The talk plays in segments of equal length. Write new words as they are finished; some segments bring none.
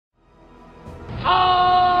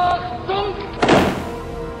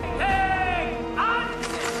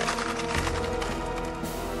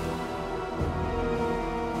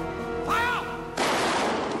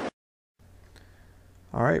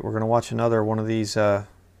right, we're going to watch another one of these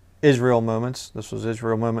Israel moments. This was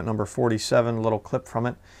Israel moment number 47, a little clip from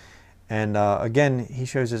it. And again, he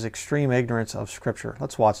shows his extreme ignorance of Scripture.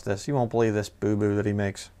 Let's watch this. You won't believe this boo-boo that he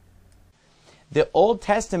makes. The Old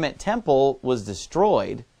Testament temple was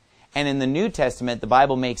destroyed, and in the New Testament, the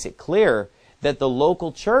Bible makes it clear that the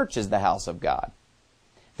local church is the house of God.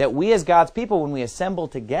 That we as God's people, when we assemble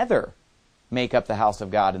together, make up the house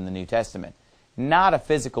of God in the New Testament. Not a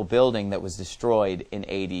physical building that was destroyed in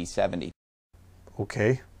AD 70.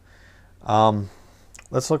 Okay.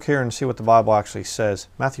 Let's look here and see what the Bible actually says.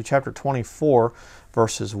 Matthew chapter 24,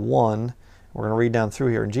 verses 1. We're going to read down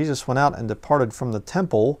through here. And Jesus went out and departed from the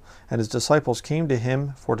temple, and his disciples came to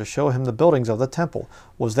him for to show him the buildings of the temple.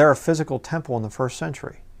 Was there a physical temple in the first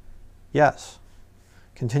century? Yes.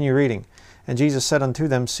 Continue reading. And Jesus said unto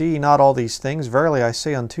them, See ye not all these things? Verily I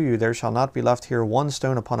say unto you, there shall not be left here one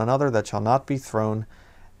stone upon another that shall not be thrown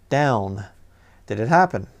down. Did it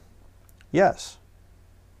happen? Yes.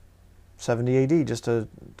 70 AD, just a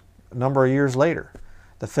number of years later.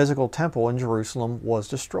 The physical temple in Jerusalem was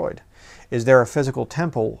destroyed. Is there a physical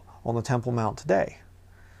temple on the Temple Mount today?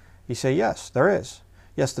 You say, yes, there is.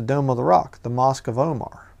 Yes, the Dome of the Rock, the Mosque of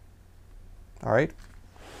Omar. All right?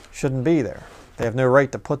 Shouldn't be there. They have no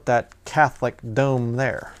right to put that Catholic dome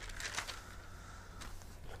there.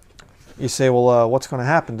 You say, well, what's going to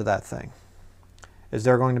happen to that thing? Is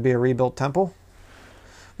there going to be a rebuilt temple?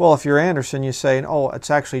 Well, if you're Anderson, you say, oh, it's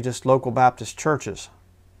actually just local Baptist churches.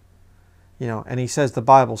 You know, and he says the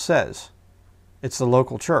Bible says it's the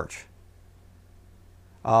local church.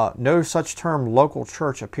 No such term local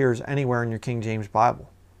church appears anywhere in your King James Bible.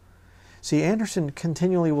 See, Anderson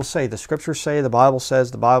continually will say, the scriptures say, the Bible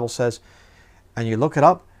says, and you look it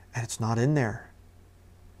up, and it's not in there.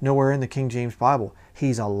 Nowhere in the King James Bible.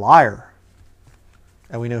 He's a liar.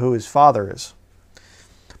 And we know who his father is.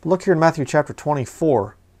 But look here in Matthew chapter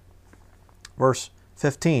 24, verse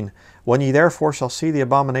 15. When ye therefore shall see the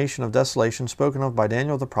abomination of desolation spoken of by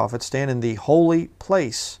Daniel the prophet stand in the holy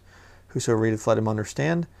place, whoso readeth let him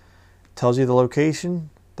understand. Tells you the location,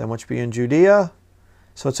 them which be in Judea.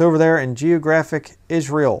 So it's over there in geographic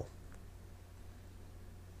Israel.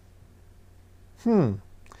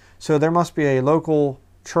 So there must be a local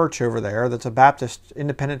church over there that's a Baptist,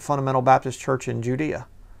 independent fundamental Baptist church in Judea,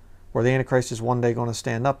 where the Antichrist is one day going to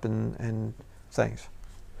stand up and things.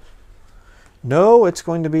 No, it's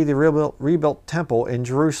going to be the rebuilt temple in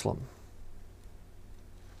Jerusalem.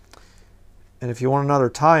 And if you want another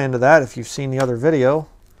tie into that, if you've seen the other video,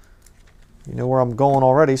 you know where I'm going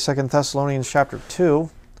already. 2 Thessalonians chapter 2.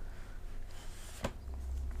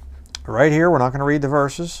 Right here, we're not going to read the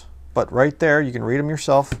verses, but right there, you can read them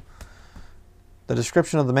yourself. The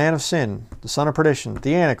description of the man of sin, the son of perdition,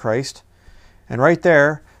 the Antichrist. And right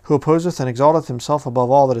there, who opposeth and exalteth himself above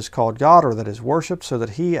all that is called God, or that is worshipped, so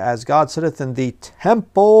that he as God sitteth in the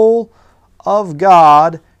temple of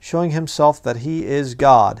God, showing himself that he is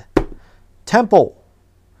God. Temple.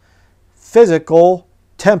 Physical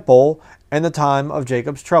temple in the time of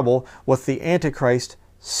Jacob's trouble, with the Antichrist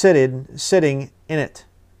sitting in it.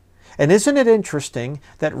 And isn't it interesting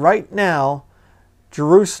that right now,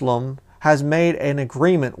 Jerusalem has made an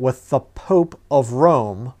agreement with the Pope of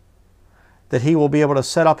Rome that he will be able to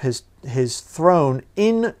set up his throne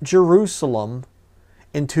in Jerusalem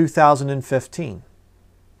in 2015.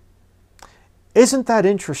 Isn't that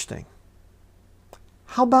interesting?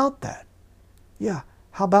 How about that? Yeah,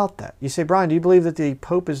 how about that? You say, Brian, do you believe that the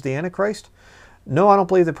Pope is the Antichrist? No, I don't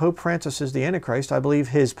believe that Pope Francis is the Antichrist. I believe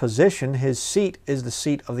his position, his seat, is the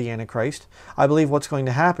seat of the Antichrist. I believe what's going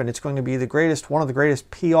to happen, it's going to be one of the greatest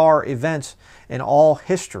PR events in all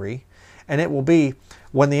history. And it will be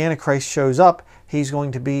when the Antichrist shows up, he sits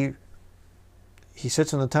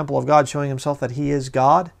in the temple of God showing himself that he is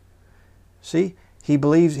God. See, he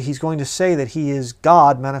believes he's going to say that he is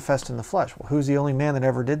God manifest in the flesh. Well, who's the only man that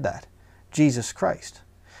ever did that? Jesus Christ.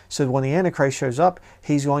 So when the Antichrist shows up,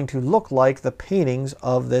 he's going to look like the paintings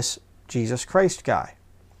of this Jesus Christ guy.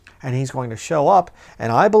 And he's going to show up,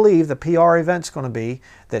 and I believe the PR event's going to be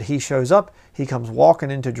that he shows up, he comes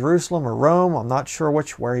walking into Jerusalem or Rome, I'm not sure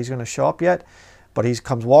where he's going to show up yet, but he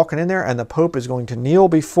comes walking in there, and the Pope is going to kneel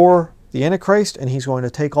before the Antichrist, and he's going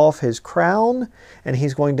to take off his crown, and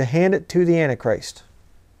he's going to hand it to the Antichrist.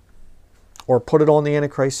 Or put it on the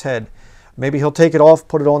Antichrist's head. Maybe he'll take it off,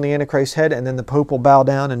 put it on the Antichrist's head, and then the Pope will bow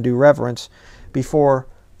down and do reverence before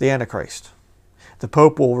the Antichrist. The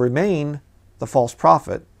Pope will remain the false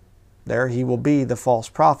prophet. There, he will be the false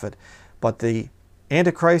prophet. But the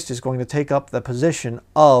Antichrist is going to take up the position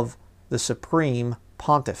of the supreme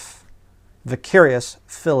pontiff. Vicarius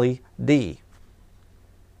Filii Dei.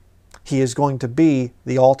 He is going to be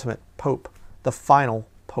the ultimate Pope, the final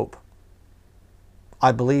Pope.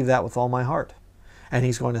 I believe that with all my heart. And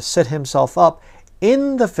he's going to set himself up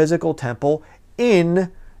in the physical temple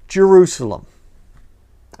in Jerusalem.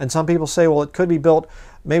 And some people say, well, it could be built,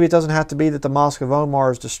 maybe it doesn't have to be that the Mosque of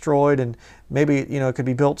Omar is destroyed, and maybe, it could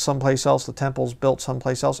be built someplace else, the temple's built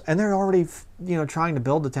someplace else. And they're already, trying to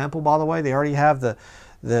build the temple, by the way. They already have the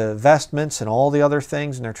vestments and all the other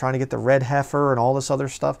things, and they're trying to get the red heifer and all this other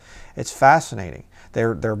stuff. It's fascinating.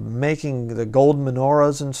 They're making the golden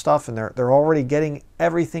menorahs and stuff, and they're already getting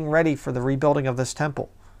everything ready for the rebuilding of this temple.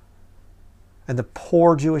 And the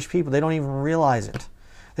poor Jewish people, they don't even realize it.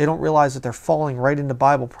 They don't realize that they're falling right into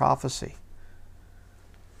Bible prophecy.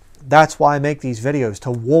 That's why I make these videos,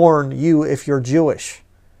 to warn you if you're Jewish.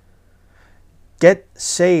 Get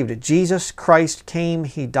saved. Jesus Christ came.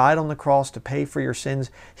 He died on the cross to pay for your sins.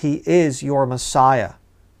 He is your Messiah.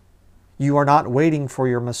 You are not waiting for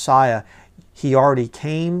your Messiah. He already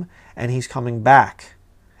came, and He's coming back.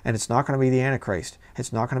 And it's not going to be the Antichrist.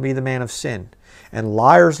 It's not going to be the man of sin. And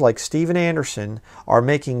liars like Steven Anderson are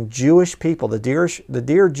making Jewish people, the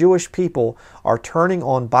dear Jewish people, are turning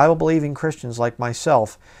on Bible-believing Christians like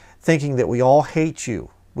myself, thinking that we all hate you.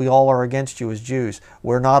 We all are against you as Jews.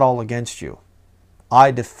 We're not all against you.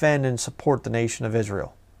 I defend and support the nation of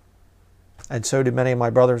Israel. And so do many of my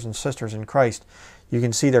brothers and sisters in Christ. You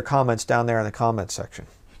can see their comments down there in the comments section.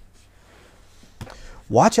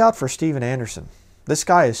 Watch out for Steven Anderson. This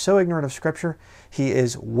guy is so ignorant of Scripture, he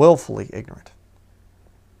is willfully ignorant.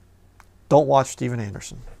 Don't watch Steven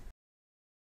Anderson.